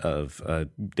image of a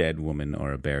dead woman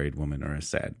or a buried woman or a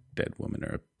sad dead woman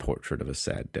or a portrait of a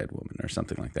sad dead woman or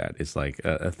something like that. It's like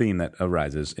a theme that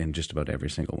arises in just about every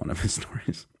single one of his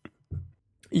stories.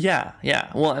 Yeah.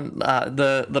 Well, and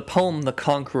the poem "The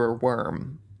Conqueror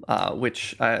Worm,"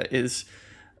 which is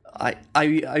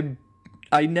I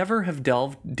never have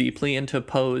delved deeply into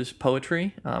Poe's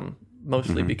poetry,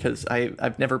 mostly because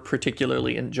I've never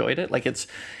particularly enjoyed it. Like it's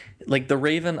like The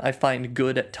Raven, I find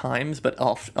good at times, but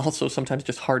also sometimes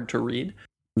just hard to read.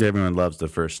 Everyone loves the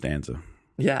first stanza.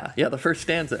 Yeah, the first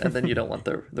stanza, and then you don't want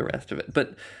the rest of it.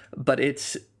 But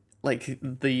it's like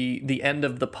the end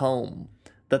of the poem,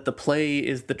 that the play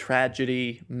is the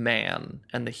tragedy man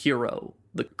and the hero,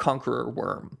 the conqueror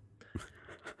worm.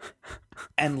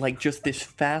 And like just this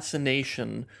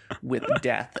fascination with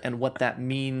death and what that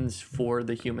means for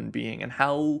the human being and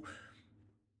how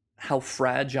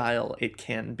fragile it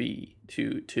can be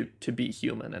to be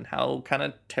human, and how kind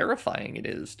of terrifying it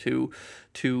is to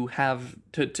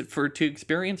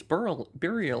experience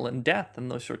burial and death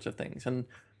and those sorts of things. And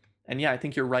yeah, I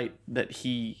think you're right that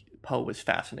Poe was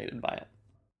fascinated by it.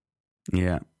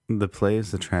 Yeah, the play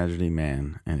is the tragedy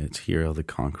man and its hero the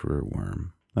conqueror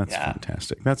worm. That's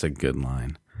fantastic. That's a good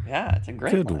line. Yeah, it's a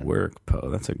great good line. work, Poe.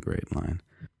 That's a great line.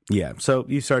 Yeah, so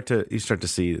you start to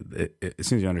see as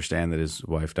soon as you understand that his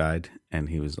wife died and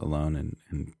he was alone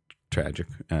and tragic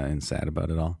and sad about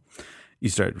it all, you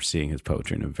start seeing his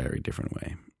poetry in a very different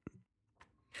way.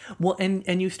 Well,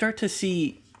 and you start to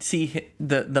see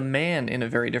the man in a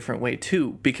very different way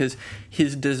too, because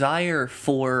his desire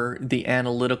for the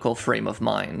analytical frame of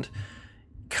mind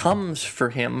comes for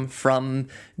him from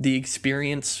the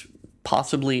experience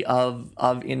possibly of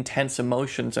intense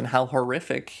emotions and how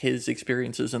horrific his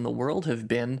experiences in the world have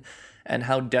been, and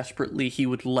how desperately he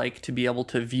would like to be able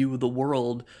to view the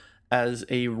world as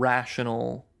a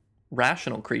rational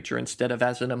creature instead of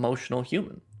as an emotional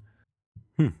human.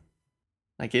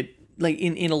 Like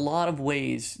in a lot of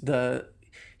ways,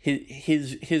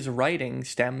 his writing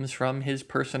stems from his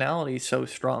personality so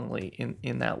strongly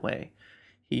in that way.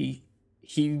 He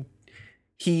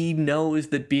knows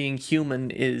that being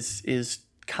human is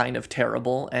kind of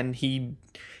terrible, and he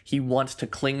wants to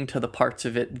cling to the parts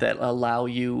of it that allow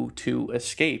you to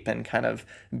escape and kind of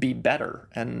be better,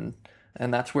 and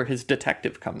that's where his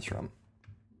detective comes from.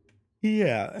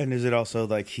 Yeah, and is it also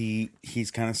like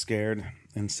he's kind of scared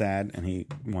and sad, and he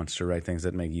wants to write things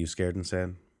that make you scared and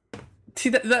sad? See,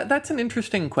 that's an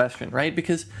interesting question, right?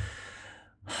 Because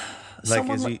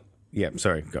yeah,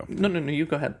 sorry, go. No, you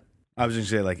go ahead. I was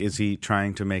just going to say, like, is he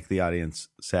trying to make the audience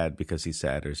sad because he's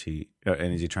sad, or is he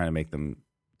trying to make them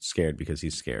scared because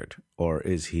he's scared, or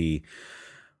is he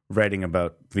writing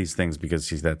about these things because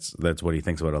that's what he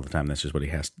thinks about all the time? That's just what he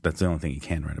has. That's the only thing he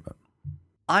can write about.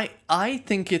 I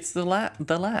think it's the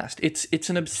last. It's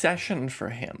an obsession for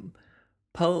him.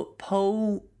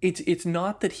 Poe. It's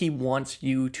not that he wants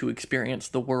you to experience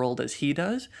the world as he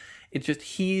does. It's just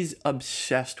he's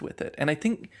obsessed with it, and I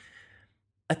think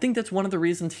that's one of the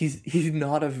reasons he's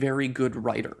not a very good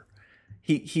writer.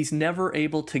 He's never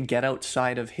able to get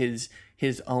outside of his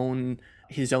own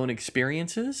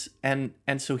experiences, and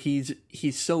so he's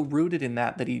so rooted in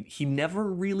that he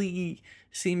never really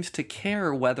seems to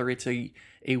care whether it's a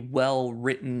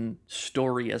well-written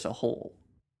story as a whole.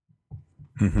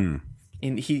 Mm-hmm.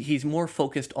 And he's more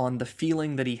focused on the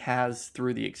feeling that he has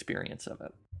through the experience of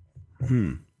it.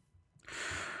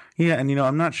 Yeah, and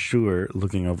I'm not sure,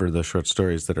 looking over the short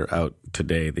stories that are out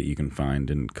today that you can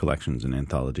find in collections and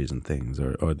anthologies and things,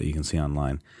 or that you can see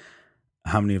online,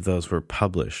 how many of those were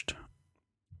published?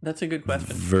 That's a good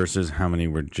question. Versus how many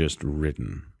were just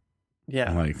written.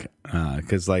 Yeah. Like,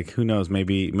 because, like, who knows,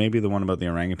 maybe the one about the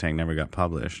orangutan never got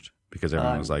published because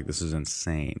everyone was like, this is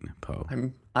insane, Poe.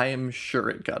 I am sure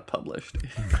it got published.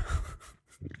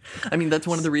 I mean, that's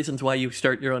one of the reasons why you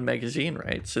start your own magazine,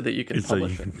 right? So that you can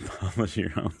publish it. Publish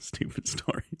your own stupid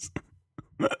stories.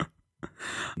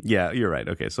 Yeah, you're right.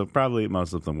 Okay, so probably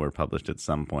most of them were published at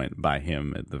some point by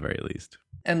him at the very least.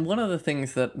 And one of the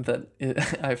things that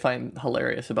I find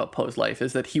hilarious about Poe's life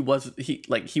is that he was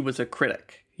a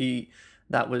critic.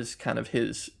 That was kind of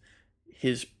his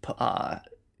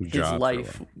Job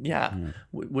life.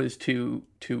 Was to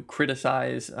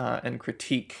criticize and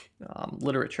critique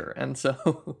literature. And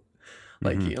so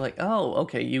you're like, oh,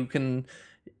 okay, you can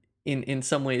in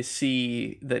some ways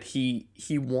see that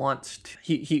he wants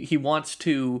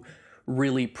to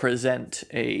really present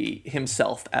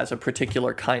himself as a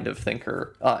particular kind of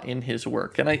thinker in his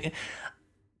work. And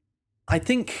I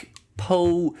think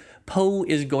Poe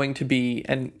is going to be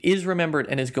and is remembered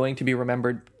and is going to be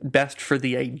remembered best for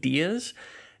the ideas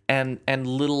and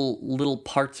little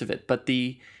parts of it, but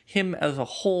him as a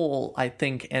whole, I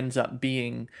think, ends up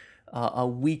being a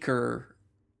weaker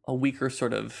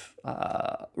sort of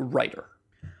writer.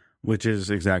 Which is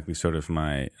exactly sort of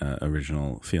my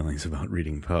original feelings about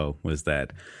reading Poe, was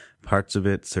that parts of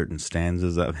it, certain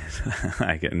stanzas of it,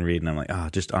 I can read and I'm like, oh,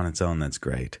 just on its own, that's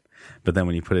great. But then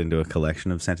when you put it into a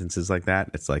collection of sentences like that,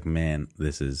 it's like, man,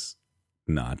 this is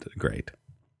not great.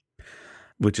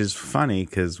 Which is funny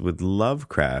because with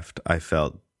Lovecraft, I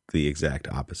felt the exact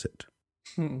opposite.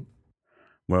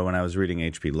 Where when I was reading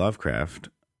H.P. Lovecraft,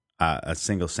 a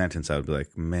single sentence, I would be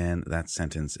like, man, that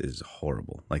sentence is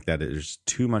horrible. Like that is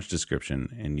too much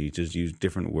description, and you just use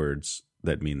different words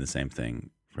that mean the same thing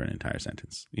for an entire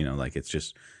sentence. Like it's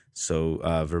just so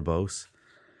verbose.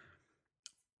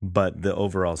 But the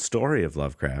overall story of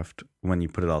Lovecraft, when you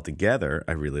put it all together,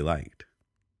 I really liked.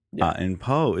 Yeah. And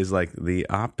Poe is like the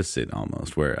opposite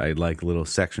almost, where I like little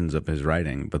sections of his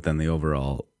writing, but then the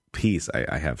overall piece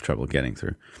I have trouble getting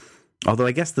through. Although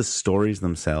I guess the stories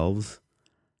themselves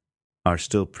are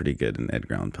still pretty good in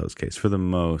Edgar Allan Poe's case for the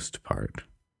most part.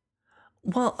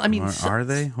 Well, I mean, are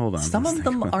they? Hold on. Some of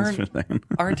them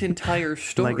aren't entire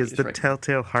stories. Like, is the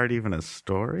Telltale Heart even a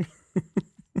story?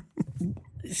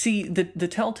 See, the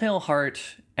Telltale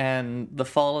Heart and The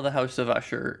Fall of the House of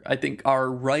Usher, I think,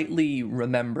 are rightly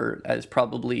remembered as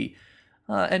probably,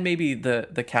 and maybe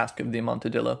the Cask of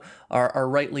Amontillado are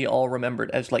rightly all remembered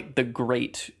as like the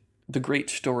great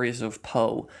stories of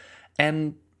Poe,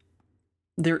 and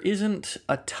there isn't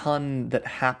a ton that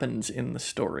happens in the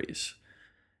stories.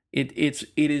 It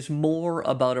is more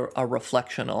about a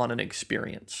reflection on an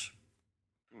experience.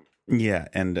 Yeah,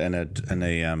 and a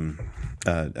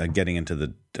getting into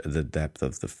the depth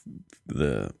of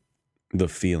the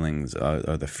feelings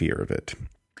or the fear of it.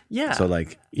 Yeah. So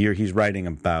like he's writing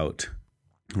about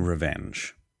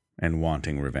revenge and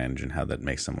wanting revenge and how that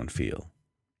makes someone feel.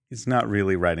 He's not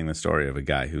really writing the story of a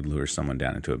guy who lures someone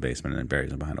down into a basement and then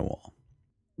buries them behind a wall.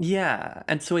 Yeah,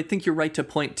 and so I think you're right to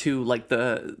point to like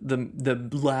the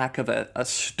lack of a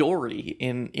story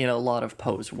in a lot of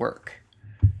Poe's work.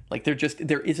 Like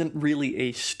there isn't really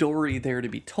a story there to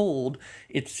be told.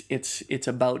 It's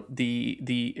about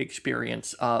the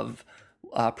experience of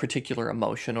a particular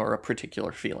emotion or a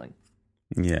particular feeling.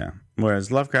 Yeah.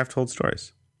 Whereas Lovecraft told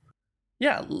stories.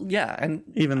 Yeah, and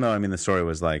even though the story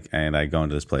was like, and I go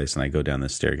into this place and I go down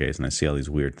this staircase and I see all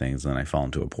these weird things and then I fall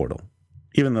into a portal.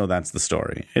 Even though that's the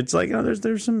story, it's like,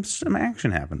 there's some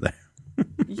action happened there.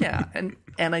 Yeah,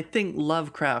 and I think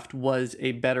Lovecraft was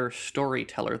a better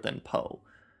storyteller than Poe.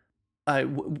 I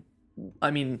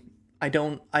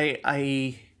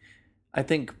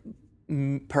think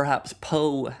perhaps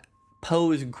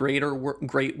Poe's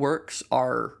great works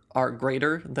are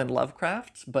greater than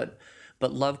Lovecraft's, but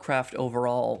Lovecraft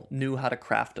overall knew how to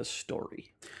craft a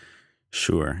story.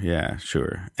 Sure, yeah,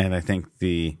 sure. And I think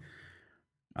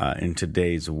in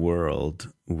today's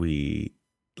world, we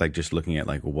like just looking at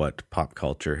like what pop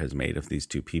culture has made of these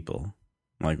two people,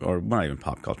 like, or not even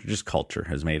pop culture, just culture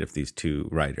has made of these two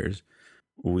writers.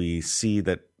 We see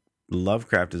that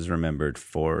Lovecraft is remembered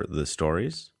for the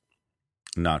stories,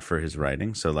 not for his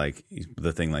writing. So like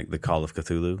the thing like the Call of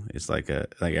Cthulhu is like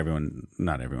everyone,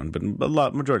 not everyone, but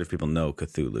majority of people know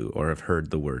Cthulhu or have heard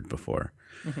the word before,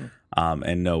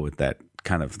 and know what that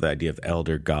kind of the idea of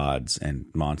elder gods and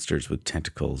monsters with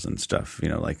tentacles and stuff.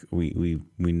 Like we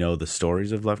know the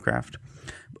stories of Lovecraft,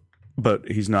 but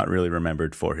he's not really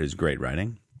remembered for his great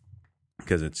writing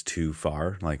because it's too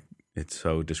far. Like it's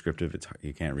so descriptive,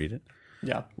 you can't read it.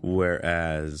 Yeah.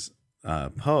 Whereas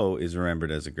Poe is remembered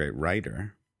as a great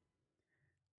writer,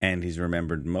 and he's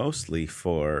remembered mostly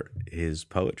for his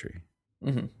poetry.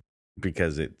 Mm-hmm.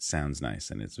 Because it sounds nice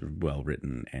and it's well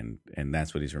written, and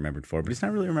that's what he's remembered for. But he's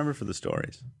not really remembered for the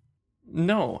stories.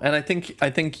 No, and I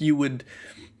think you would.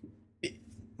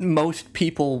 Most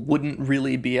people wouldn't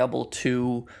really be able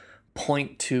to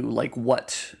point to like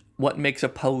what what makes a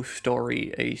Poe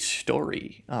story a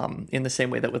story, in the same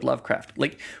way that with Lovecraft.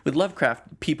 Like with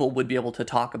Lovecraft, people would be able to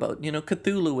talk about,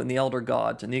 Cthulhu and the Elder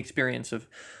Gods and the experience of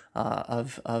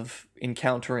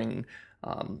encountering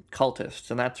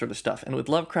cultists and that sort of stuff. And with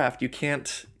Lovecraft, you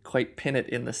can't quite pin it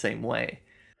in the same way.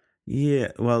 Yeah,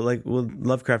 well,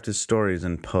 Lovecraft's stories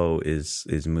and Poe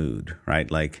is mood, right?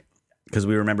 Like, because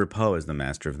we remember Poe as the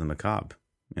master of the macabre,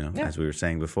 as we were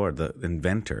saying before, the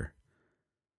inventor,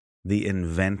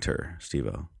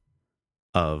 Steve-O,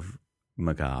 of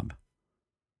macabre.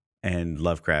 And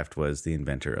Lovecraft was the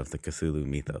inventor of the Cthulhu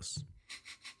mythos.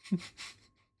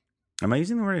 Am I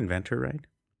using the word inventor right?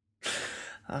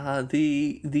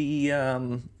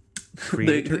 The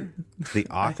creator, the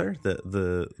author, the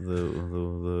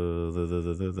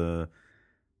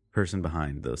person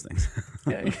behind those things.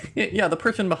 yeah, the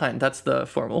person behind. That's the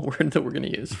formal word that we're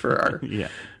going to use for our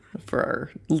for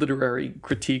our literary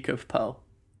critique of Poe.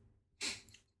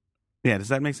 Yeah, does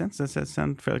that make sense? Does that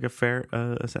sound like a fair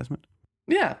assessment?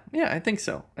 Yeah, I think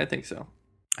so. I think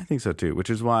so too, which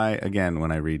is why, again, when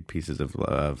I read pieces of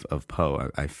Poe,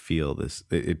 I feel this.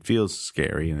 It feels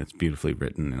scary and it's beautifully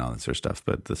written and all that sort of stuff,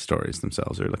 but the stories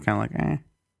themselves are kind of like,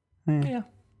 Yeah.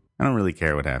 I don't really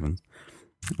care what happens.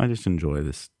 I just enjoy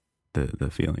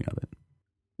the feeling of it.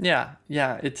 Yeah.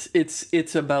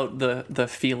 It's about the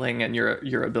feeling and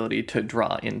your ability to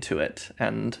draw into it,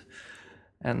 and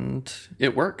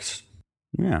it works.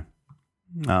 Yeah.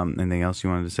 Anything else you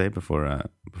wanted to say before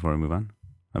we move on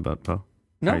about Poe?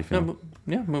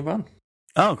 Move on.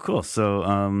 Oh, cool. So,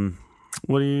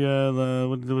 what do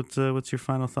you? What's your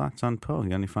final thoughts on Poe? You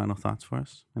got any final thoughts for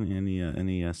us? Any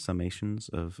summations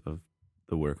of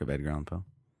the work of Edgar Allan Poe?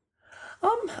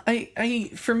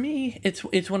 For me,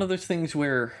 it's one of those things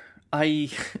where I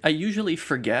usually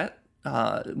forget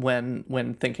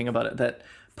when thinking about it that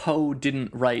Poe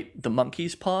didn't write The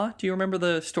Monkey's Paw. Do you remember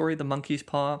the story The Monkey's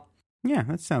Paw? Yeah,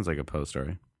 that sounds like a Poe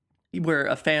story. Where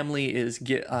a family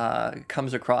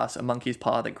comes across a monkey's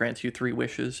paw that grants you 3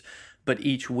 wishes, but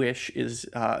each wish is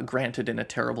granted in a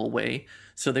terrible way.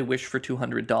 So they wish for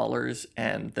 $200,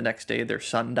 and the next day their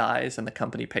son dies, and the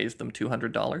company pays them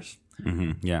 $200.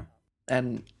 Mm-hmm, yeah.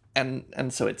 And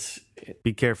so it's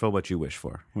be careful what you wish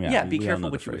for. Yeah, be careful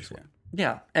what you wish for.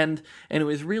 Yeah, and it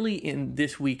was really in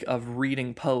this week of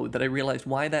reading Poe that I realized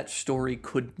why that story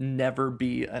could never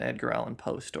be an Edgar Allan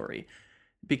Poe story.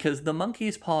 Because The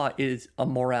Monkey's Paw is a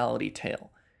morality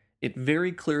tale. It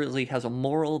very clearly has a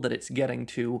moral that it's getting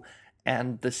to,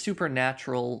 and the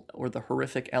supernatural or the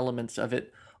horrific elements of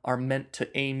it are meant to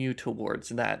aim you towards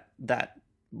that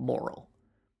moral.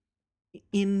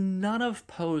 In none of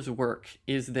Poe's work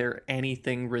is there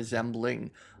anything resembling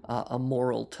a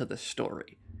moral to the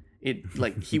story.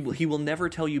 He will never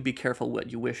tell you be careful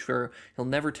what you wish for. He'll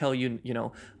never tell you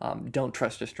don't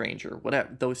trust a stranger.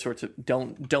 Whatever those sorts of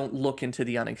don't look into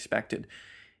the unexpected.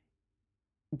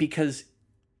 Because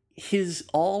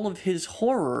all of his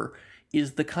horror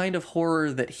is the kind of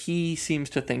horror that he seems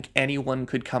to think anyone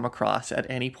could come across at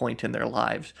any point in their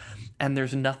lives, and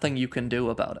there's nothing you can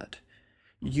do about it.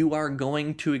 You are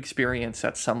going to experience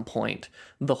at some point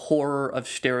the horror of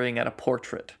staring at a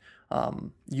portrait.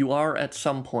 You are at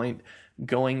some point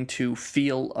going to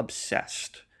feel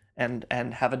obsessed and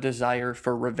have a desire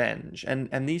for revenge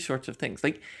and these sorts of things.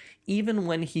 Like, even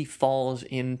when he falls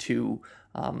into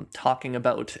talking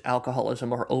about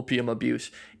alcoholism or opium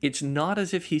abuse, it's not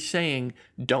as if he's saying,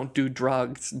 don't do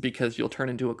drugs because you'll turn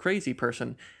into a crazy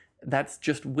person. That's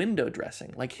just window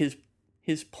dressing. Like,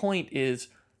 his point is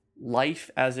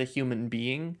life as a human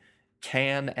being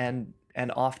can and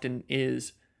often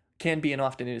is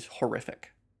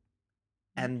horrific.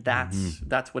 And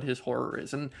that's what his horror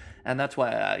is. And that's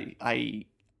why I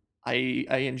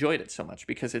enjoyed it so much,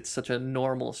 because it's such a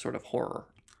normal sort of horror.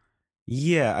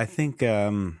 Yeah, I think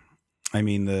the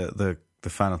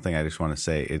final thing I just want to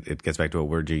say, it gets back to a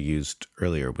word you used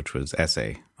earlier, which was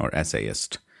essay or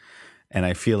essayist. And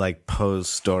I feel like Poe's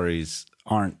stories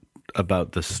aren't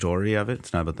about the story of it.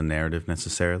 It's not about the narrative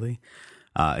necessarily.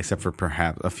 Except for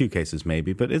perhaps a few cases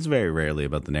maybe, but it's very rarely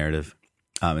about the narrative.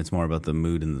 It's more about the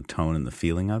mood and the tone and the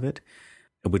feeling of it,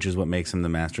 which is what makes him the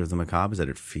master of the macabre, is that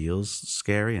it feels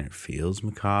scary and it feels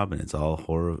macabre and it's all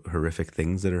horrific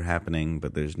things that are happening,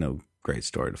 but there's no great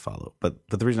story to follow. But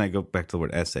the reason I go back to the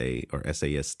word essay or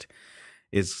essayist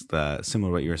is similar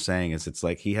to what you were saying, is it's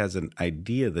like he has an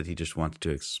idea that he just wants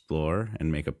to explore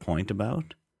and make a point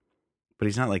about, but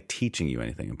he's not like teaching you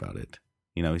anything about it.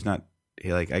 He's not.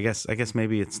 I guess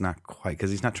maybe it's not quite, because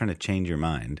he's not trying to change your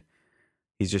mind.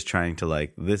 He's just trying to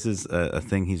this is a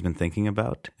thing he's been thinking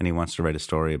about, and he wants to write a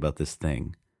story about this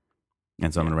thing.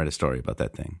 And so I'm going to write a story about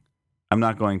that thing. I'm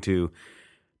not going to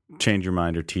change your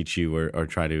mind or teach you or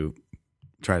try to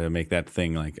make that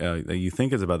thing like you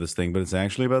think it's about this thing, but it's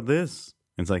actually about this.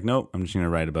 It's like, nope, I'm just going to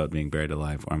write about being buried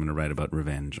alive, or I'm going to write about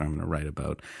revenge, or I'm going to write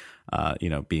about,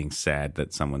 being sad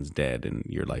that someone's dead and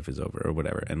your life is over or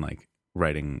whatever. And like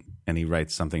writing, and he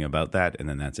writes something about that, and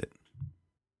then that's it.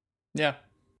 Yeah.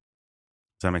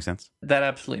 Does that make sense? That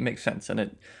absolutely makes sense.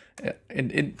 And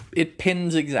it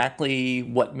pins exactly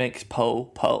what makes Poe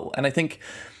Poe. And I think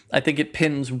it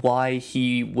pins why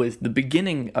he was the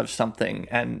beginning of something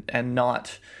and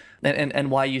not... And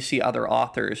why you see other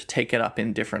authors take it up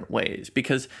in different ways,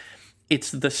 because it's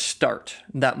the start.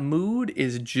 That mood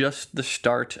is just the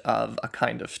start of a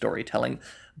kind of storytelling,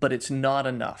 but it's not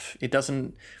enough. It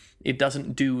doesn't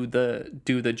do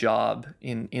the job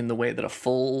in the way that a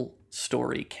full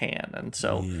story can. And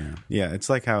so yeah, it's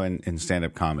like how in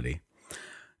stand-up comedy,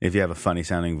 if you have a funny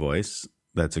sounding voice,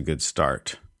 that's a good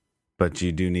start, but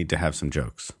you do need to have some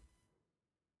jokes.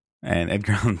 And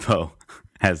Edgar Allan Poe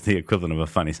has the equivalent of a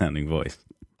funny sounding voice,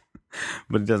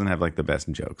 but it doesn't have like the best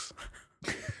jokes.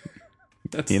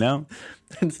 That's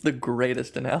the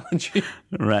greatest analogy,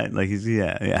 right? Like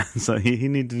yeah. So he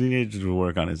needed to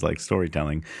work on his like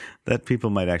storytelling, that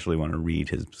people might actually want to read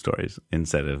his stories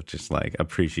instead of just like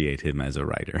appreciate him as a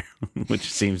writer,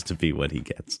 which seems to be what he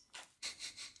gets.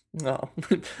 Oh,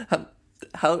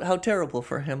 how terrible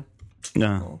for him.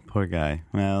 No, poor guy.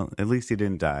 Well, at least he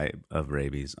didn't die of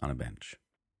rabies on a bench.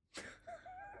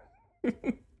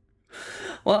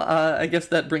 Well, I guess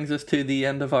that brings us to the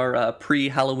end of our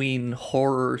pre-Halloween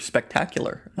horror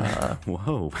spectacular.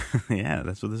 Whoa. Yeah,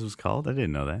 that's what this was called? I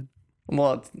didn't know that.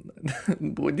 Well,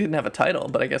 we didn't have a title,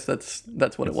 but I guess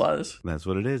that's what it was. That's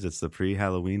what it is. It's the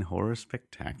pre-Halloween horror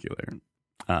spectacular.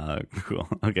 Cool.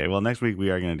 Okay, well, next week we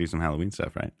are going to do some Halloween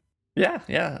stuff, right? Yeah.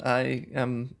 I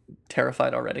am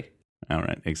terrified already. All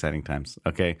right, exciting times.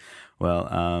 Okay, well,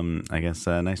 I guess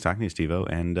nice talking to you, Steve-O,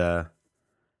 and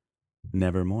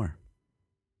nevermore.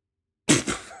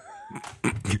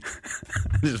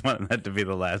 I just wanted that to be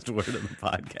the last word of the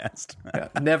podcast. Yeah,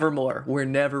 nevermore. We're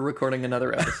never recording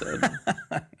another episode.